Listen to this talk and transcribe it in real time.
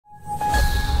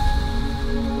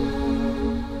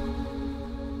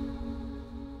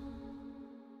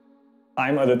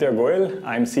I'm Aditya Goyal.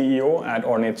 I'm CEO at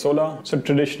Ornate Solar. So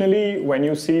traditionally, when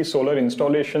you see solar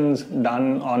installations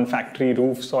done on factory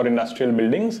roofs or industrial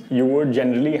buildings, you would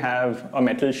generally have a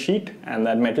metal sheet, and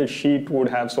that metal sheet would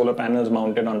have solar panels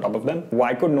mounted on top of them.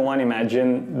 Why could no one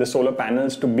imagine the solar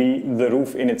panels to be the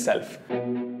roof in itself?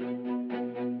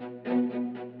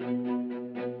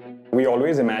 We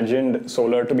always imagined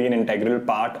solar to be an integral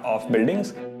part of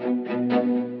buildings.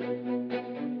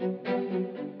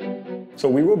 So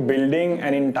we were building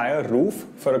an entire roof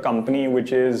for a company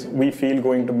which is, we feel,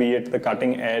 going to be at the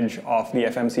cutting edge of the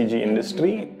FMCG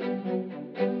industry.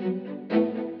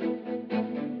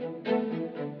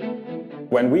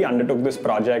 When we undertook this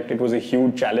project, it was a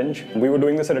huge challenge. We were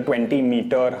doing this at a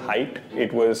 20-meter height.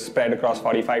 It was spread across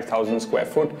 45,000 square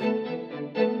foot.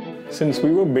 Since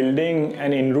we were building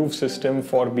an in-roof system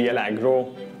for B.L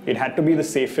Agro, it had to be the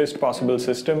safest possible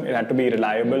system, it had to be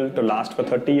reliable to last for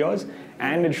 30 years,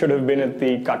 and it should have been at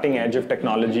the cutting edge of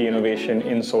technology innovation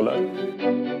in solar.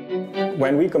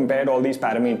 When we compared all these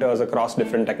parameters across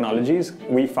different technologies,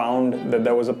 we found that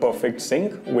there was a perfect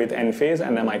sync with Enphase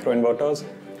and their microinverters,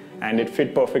 and it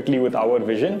fit perfectly with our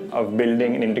vision of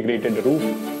building an integrated roof.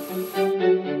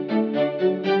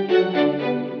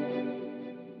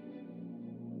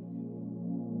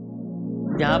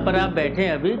 जहाँ पर आप बैठे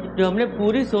हैं अभी, जो हमने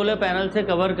पूरी solar panel से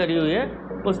कवर करी हुई है,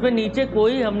 उसमें नीचे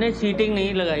कोई हमने शीटिंग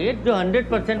नहीं लगाई है, जो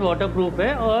 100% वाटरप्रूफ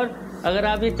है। और अगर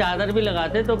आप ये चादर भी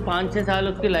लगाते हैं तो 5-6 साल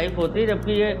उसकी लाइफ होती है,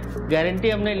 जबकि ये गारंटी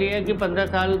हमने ली है कि 15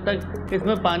 साल तक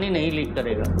इसमें पानी नहीं लीक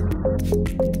करेगा।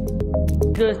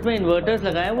 जो इसमें इन्वर्टर्स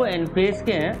लगाए हैं वो एनफेस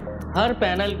के हैं। हर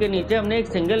पैनल के नीचे हमने एक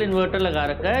सिंगल इन्वर्टर लगा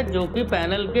रखा है, जो कि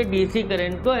पैनल के डीसी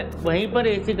करंट को वहीं पर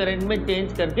एसी करंट में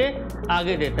चेंज करके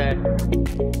आगे देता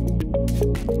है।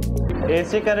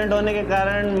 एसी करंट होने के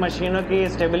कारण मशीनों की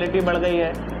स्टेबिलिटी बढ़ गई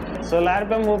है। सोलार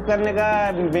पे मूव करने का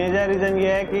मेजर रीज़न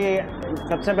ये है कि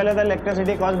सबसे पहले तो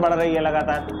इलेक्ट्रिसिटी कॉस्ट बढ़ रही है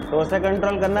लगातार, तो उसे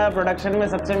कंट्रोल करना प्रोडक्शन में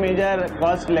सबसे मेजर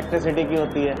कॉस्ट इलेक्ट्रिसिटी की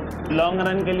होती है। लॉन्ग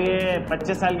रन के लिए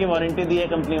 25 साल की वारंटी दी है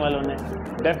कंपनी वालों ने।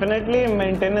 डेफिनेटली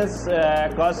मेंटेनेंस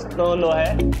कॉस्ट तो लो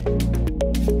है।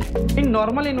 In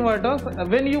normal inverters,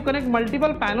 when you connect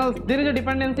multiple panels, there is a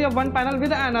dependency of one panel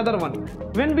with another one.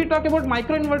 When we talk about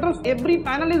microinverters, every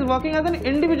panel is working as an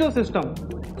individual system.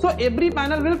 So every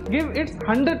panel will give its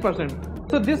 100%.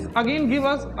 So this again gives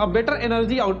us a better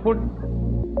energy output.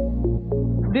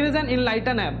 There is an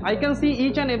Enlighten app. I can see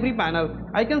each and every panel.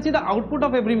 I can see the output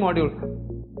of every module.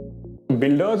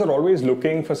 Builders are always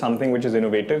looking for something which is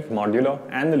innovative, modular,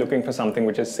 and they're looking for something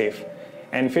which is safe.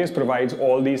 Enphase provides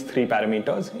all these three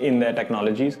parameters in their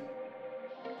technologies.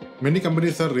 Many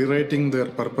companies are rewriting their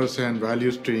purpose and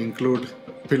values to include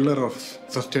pillar of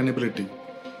sustainability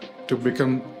to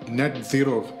become net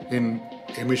zero in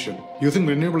emission. Using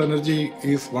renewable energy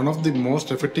is one of the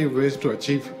most effective ways to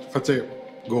achieve such a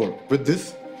goal. With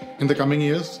this, in the coming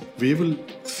years, we will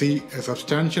see a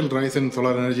substantial rise in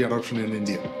solar energy adoption in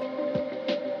India.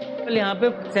 यहाँ पे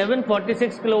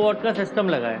 746 kilowatt का system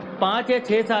लगा है। 5 या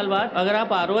 6 साल बाद अगर आप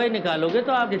ROI निकालोगे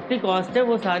तो आप जितनी कॉस्ट है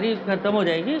वो सारी खत्म हो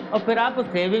जाएगी और फिर आप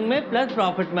सेविंग में प्लस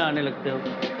प्रॉफिट में आने लगते हो।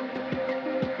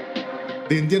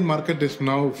 The Indian market is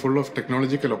now full of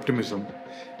technological optimism,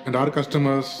 and our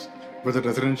customers, whether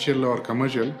residential or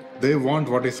commercial, they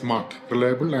want what is smart,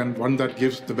 reliable, and one that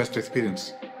gives the best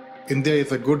experience. India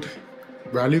is a good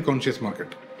value-conscious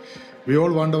market. We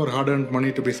all want our hard-earned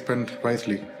money to be spent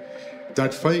wisely.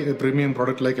 That's why a premium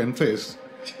product like Enphase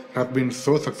has been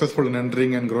so successful in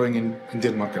entering and growing in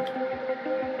Indian market.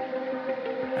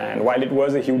 And while it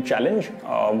was a huge challenge,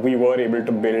 we were able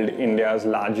to build India's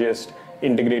largest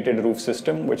integrated roof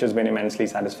system, which has been immensely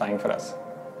satisfying for us.